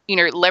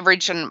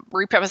leverage and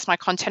repurpose my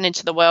content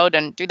into the world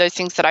and do those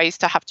things that I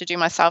used to have to do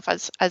myself,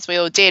 as we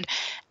all did.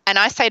 And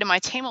I say to my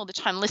team all the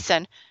time,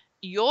 listen,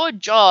 your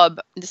job,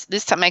 this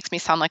makes me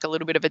sound like a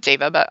little bit of a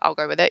diva, but I'll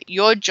go with it.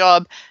 Your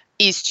job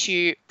is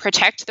to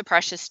protect the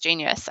precious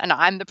genius. And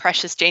I'm the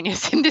precious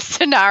genius in this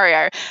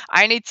scenario.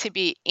 I need to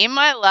be in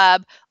my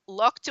lab,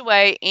 locked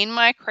away in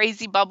my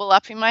crazy bubble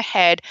up in my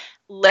head,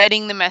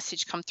 letting the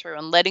message come through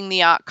and letting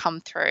the art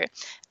come through.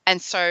 And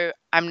so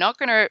I'm not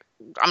going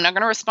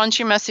to respond to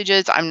your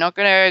messages. I'm not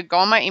going to go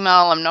on my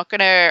email. I'm not going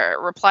to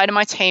reply to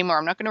my team, or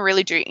I'm not going to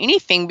really do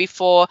anything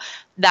before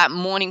that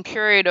morning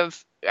period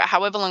of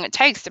however long it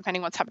takes,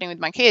 depending what's happening with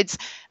my kids,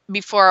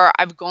 before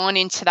I've gone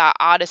into that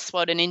artist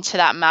world and into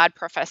that mad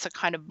professor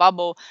kind of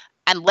bubble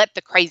and let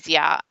the crazy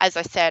out, as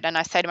I said. And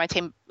I say to my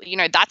team,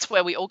 that's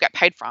where we all get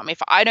paid from.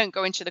 If I don't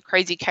go into the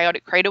crazy,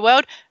 chaotic creator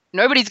world,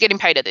 nobody's getting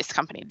paid at this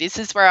company. This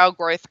is where our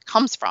growth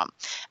comes from.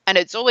 And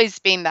it's always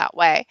been that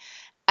way.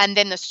 And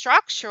then the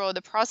structure or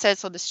the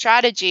process or the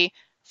strategy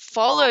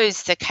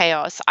follows the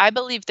chaos. I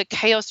believe the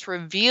chaos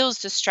reveals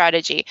the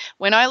strategy.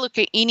 When I look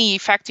at any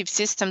effective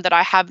system that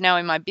I have now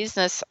in my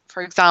business,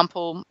 for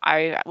example,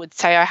 I would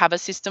say I have a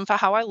system for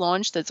how I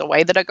launch. There's a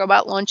way that I go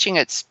about launching.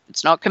 It's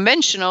not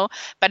conventional,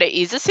 but it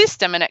is a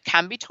system and it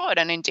can be taught.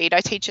 And indeed,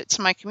 I teach it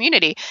to my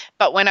community.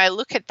 But when I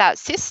look at that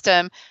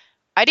system,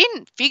 I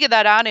didn't figure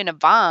that out in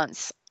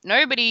advance.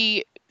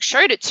 Nobody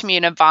showed it to me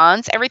in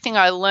advance. Everything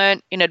I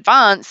learned in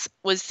advance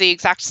was the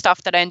exact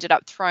stuff that I ended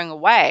up throwing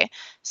away.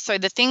 So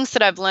the things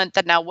that I've learned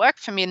that now work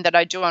for me and that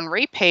I do on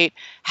repeat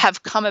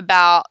have come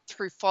about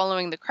through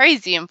following the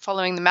crazy and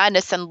following the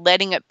madness and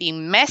letting it be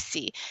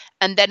messy.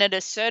 And then at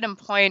a certain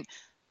point,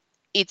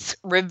 it's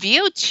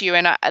revealed to you.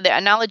 And the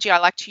analogy I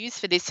like to use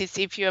for this is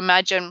if you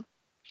imagine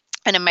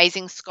an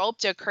amazing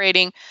sculptor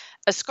creating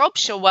a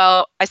sculpture,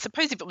 well, I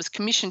suppose if it was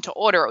commissioned to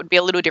order, it would be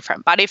a little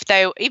different. But if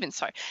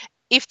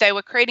they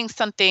were creating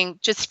something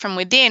just from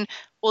within,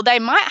 well, they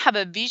might have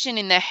a vision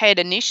in their head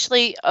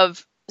initially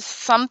of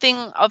something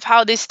of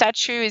how this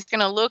statue is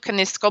going to look and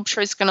this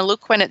sculpture is going to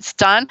look when it's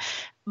done.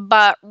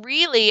 But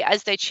really,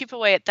 as they chip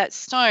away at that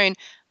stone,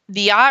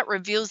 the art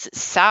reveals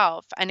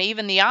itself, and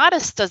even the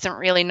artist doesn't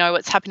really know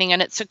what's happening.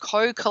 And it's a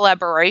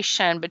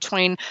co-collaboration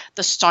between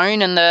the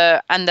stone and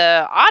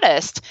the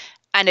artist.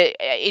 And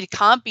it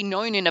can't be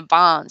known in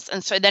advance.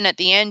 And so then at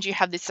the end, you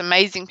have this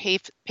amazing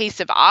piece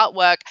of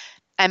artwork.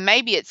 And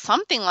maybe it's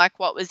something like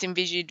what was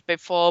envisioned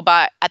before,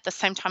 but at the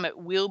same time, it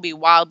will be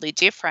wildly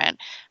different.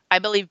 I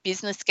believe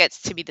business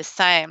gets to be the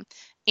same.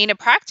 In a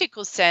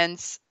practical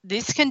sense,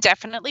 this can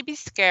definitely be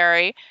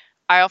scary.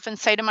 I often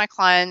say to my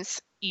clients,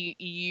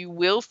 you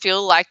will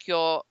feel like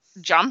you're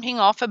jumping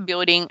off a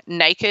building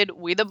naked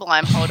with a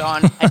blindfold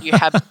on and you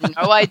have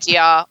no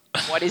idea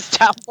what is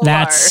down below.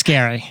 That's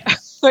scary.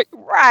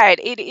 Right.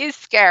 It is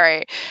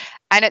scary.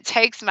 And it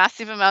takes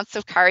massive amounts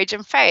of courage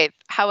and faith.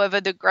 However,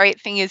 the great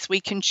thing is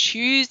we can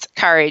choose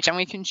courage and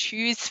we can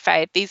choose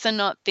faith. These are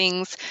not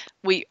things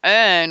we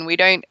earn. We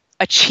don't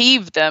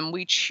achieve them.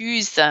 We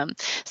choose them.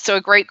 So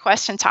a great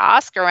question to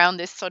ask around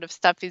this sort of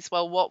stuff is,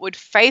 well, what would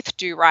faith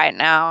do right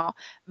now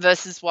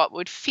versus what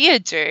would fear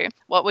do?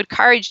 What would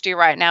courage do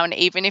right now? And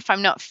even if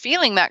I'm not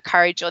feeling that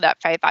courage or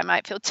that faith, I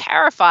might feel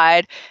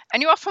terrified.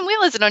 And you often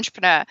will as an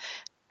entrepreneur.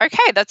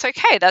 Okay, that's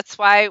okay. That's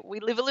why we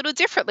live a little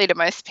differently to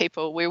most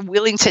people. We're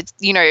willing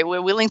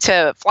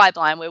to fly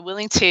blind. We're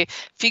willing to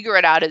figure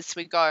it out as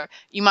we go.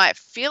 You might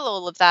feel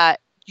all of that.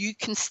 You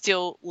can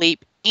still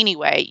leap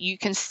anyway. You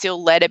can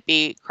still let it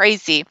be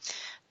crazy.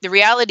 The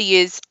reality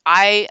is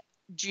I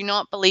do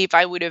not believe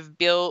I would have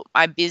built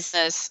my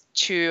business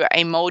to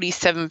a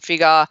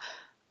multi-seven-figure,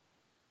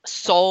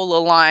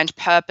 soul-aligned,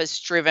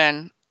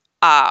 purpose-driven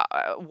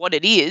what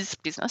it is,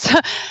 business,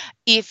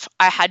 if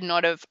I had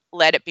not have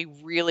let it be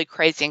really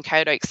crazy and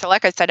chaotic. So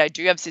like I said, I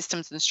do have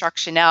systems and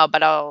structure now,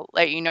 but I'll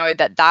let you know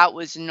that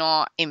was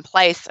not in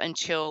place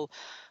until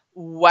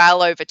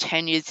well over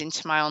 10 years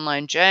into my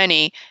online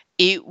journey.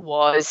 It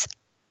was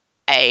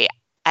an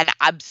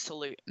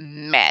absolute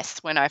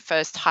mess when I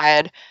first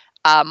hired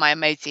my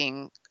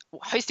amazing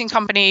hosting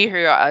company,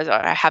 who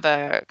I have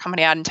a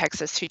company out in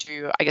Texas who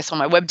do, I guess, all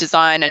my web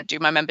design and do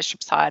my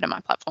membership side and my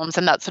platforms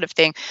and that sort of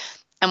thing.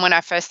 And when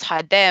I first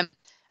hired them,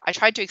 I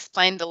tried to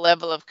explain the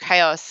level of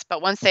chaos,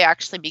 but once they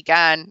actually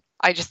began,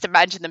 I just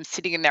imagined them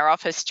sitting in their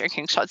office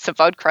drinking shots of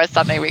vodka or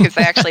something, because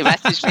they actually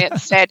messaged me and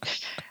said,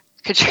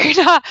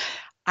 Katrina,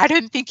 I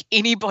don't think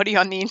anybody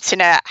on the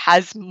internet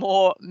has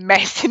more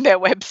mess in their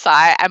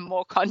website and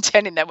more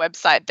content in their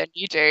website than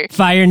you do.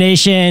 Fire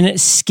Nation,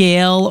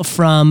 scale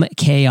from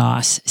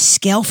chaos.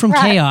 Scale from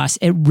chaos.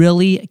 It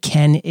really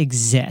can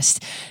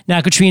exist. Now,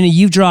 Katrina,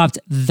 you've dropped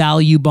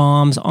value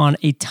bombs on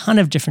a ton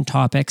of different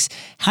topics.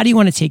 How do you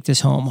want to take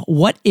this home?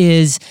 What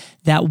is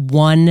that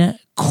one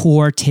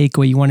core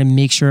takeaway you want to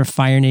make sure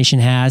Fire Nation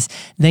has?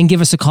 Then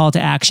give us a call to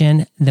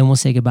action. Then we'll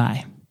say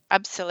goodbye.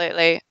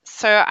 Absolutely.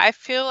 So I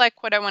feel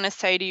like what I want to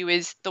say to you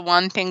is the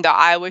one thing that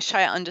I wish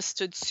I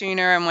understood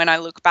sooner. And when I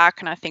look back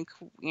and I think,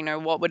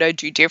 what would I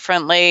do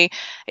differently?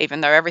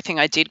 Even though everything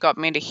I did got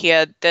me to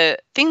here, the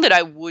thing that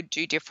I would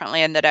do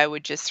differently and that I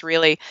would just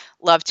really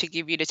love to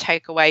give you to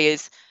take away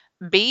is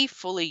be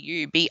fully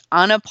you, be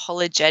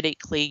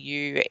unapologetically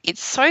you.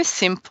 It's so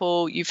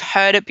simple. You've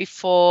heard it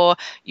before.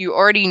 You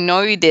already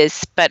know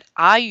this, but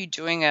are you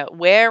doing it?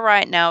 Where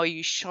right now are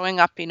you showing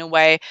up in a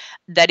way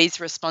that is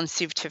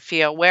responsive to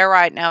fear? Where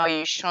right now are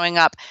you showing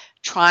up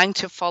trying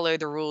to follow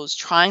the rules,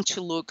 trying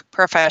to look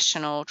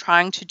professional,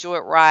 trying to do it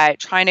right,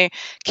 trying to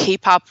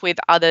keep up with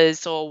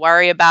others or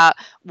worry about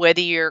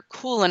whether you're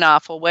cool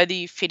enough or whether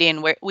you fit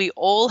in? We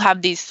all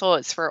have these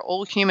thoughts. We're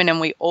all human and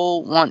we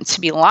all want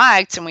to be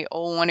liked and we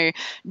all want to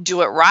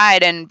do it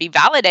right and be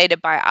validated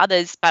by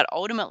others. But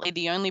ultimately,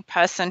 the only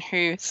person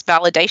whose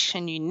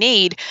validation you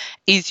need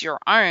is your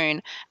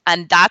own.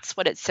 And that's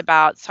what it's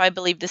about. So I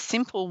believe the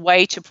simple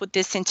way to put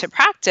this into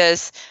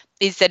practice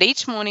is that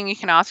each morning you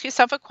can ask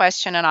yourself a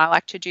question, and I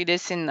like to do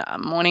this in a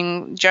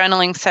morning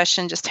journaling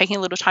session, just taking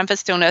a little time for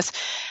stillness,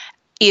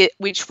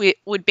 which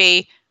would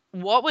be,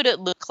 what would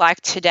it look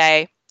like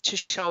today to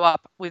show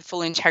up with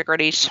full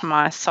integrity to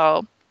my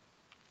soul?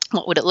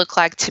 What would it look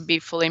like to be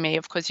fully me?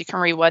 Of course, you can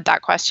reword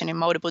that question in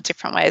multiple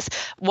different ways.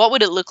 What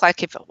would it look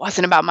like if it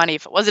wasn't about money,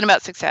 if it wasn't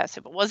about success,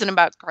 if it wasn't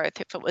about growth,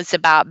 if it was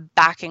about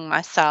backing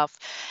myself?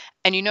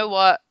 And you know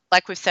what?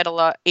 Like we've said a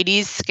lot, it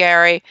is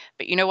scary,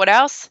 but you know what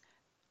else?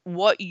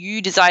 What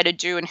you desire to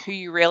do and who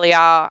you really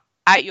are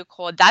at your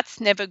core, that's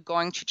never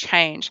going to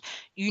change.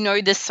 You know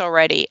this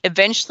already.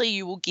 Eventually,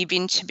 you will give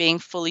in to being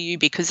fully you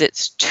because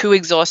it's too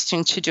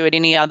exhausting to do it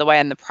any other way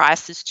and the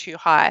price is too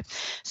high.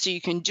 So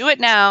you can do it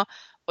now,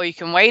 or you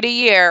can wait a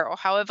year or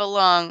however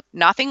long.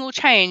 Nothing will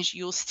change.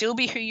 You'll still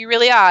be who you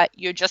really are.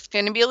 You're just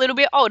going to be a little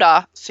bit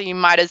older, so you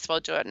might as well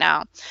do it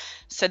now.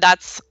 So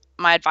that's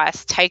my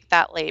advice. Take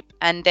that leap.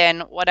 And then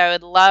what I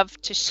would love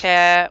to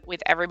share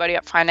with everybody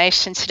at Fire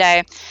Nation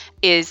today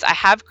is I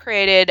have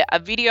created a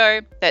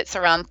video that's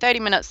around 30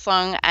 minutes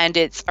long, and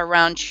it's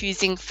around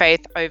choosing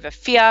faith over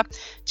fear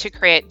to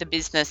create the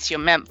business you're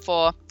meant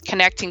for,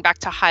 connecting back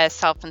to higher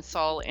self and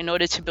soul in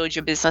order to build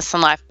your business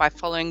and life by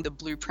following the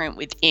blueprint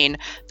within,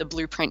 the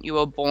blueprint you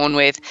were born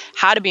with,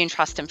 how to be in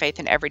trust and faith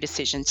in every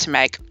decision to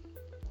make,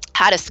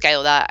 how to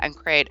scale that and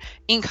create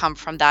income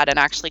from that and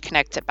actually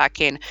connect it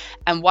back in,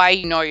 and why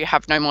you know you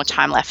have no more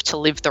time left to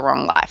live the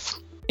wrong life.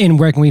 And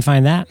where can we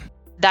find that?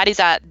 That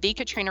is at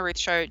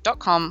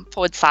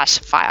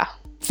thekatrinaruthshow.com/fire.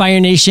 Fire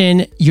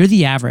Nation, you're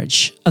the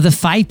average of the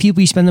 5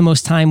 people you spend the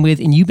most time with,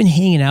 and you've been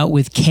hanging out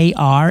with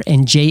KR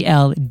and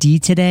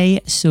JLD today,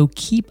 so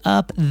keep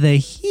up the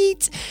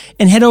heat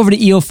and head over to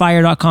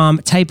eofire.com,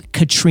 type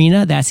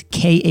Katrina, that's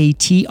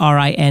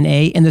Katrina,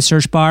 in the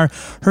search bar.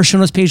 Her show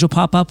notes page will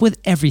pop up with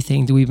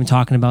everything that we've been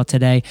talking about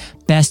today.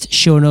 Best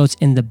show notes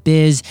in the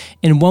biz.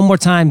 And one more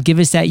time, give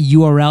us that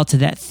URL to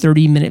that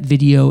 30-minute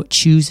video,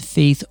 Choose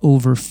Faith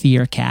Over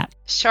Fear, Kat.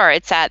 Sure,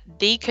 it's at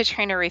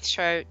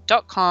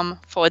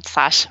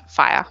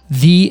thekatrinaruthshow.com/fire.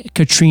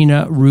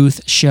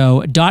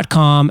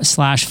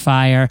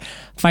 thekatrinaruthshow.com/fire.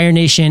 Fire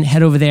Nation,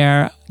 head over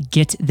there,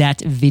 get that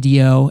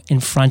video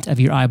in front of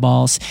your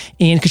eyeballs.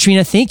 And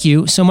Katrina, thank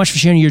you so much for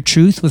sharing your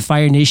truth with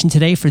Fire Nation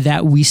today. For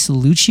that, we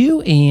salute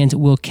you, and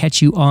we'll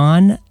catch you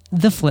on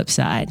the flip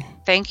side.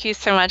 Thank you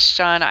so much,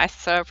 John. I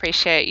so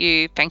appreciate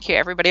you. Thank you,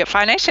 everybody at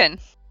Fire Nation.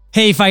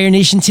 Hey, Fire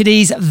Nation.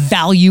 Today's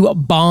value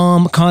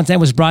bomb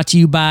content was brought to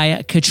you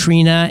by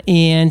Katrina,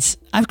 and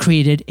I've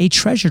created a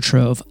treasure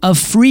trove of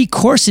free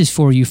courses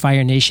for you,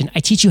 Fire Nation. I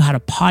teach you how to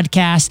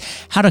podcast,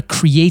 how to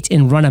create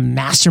and run a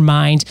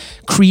mastermind,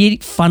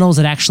 create funnels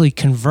that actually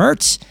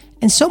convert,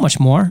 and so much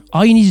more.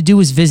 All you need to do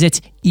is visit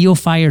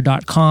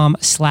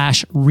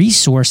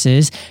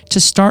eofire.com/resources to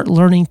start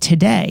learning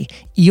today.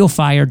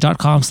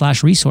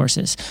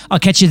 eofire.com/resources. I'll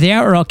catch you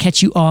there, or I'll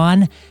catch you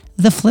on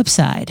the flip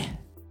side.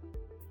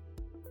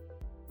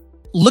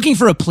 Looking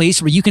for a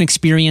place where you can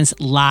experience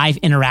live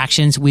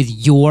interactions with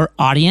your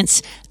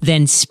audience?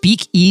 Then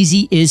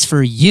Speakeasy is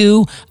for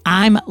you.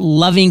 I'm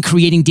loving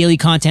creating daily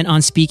content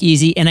on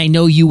Speakeasy, and I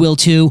know you will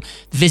too.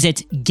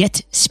 Visit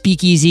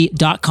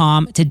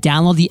getspeakeasy.com to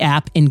download the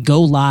app and go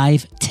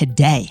live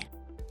today.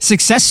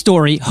 Success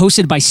Story,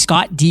 hosted by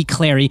Scott D.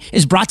 Clary,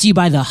 is brought to you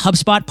by the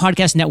HubSpot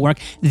Podcast Network,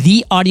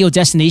 the audio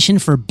destination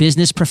for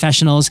business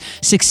professionals.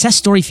 Success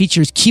Story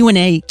features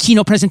Q&A,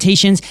 keynote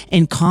presentations,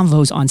 and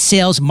convos on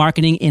sales,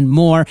 marketing, and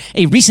more.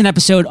 A recent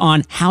episode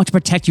on how to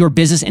protect your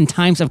business in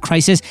times of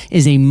crisis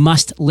is a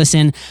must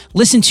listen.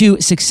 Listen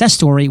to Success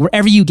Story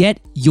wherever you get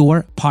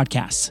your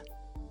podcasts.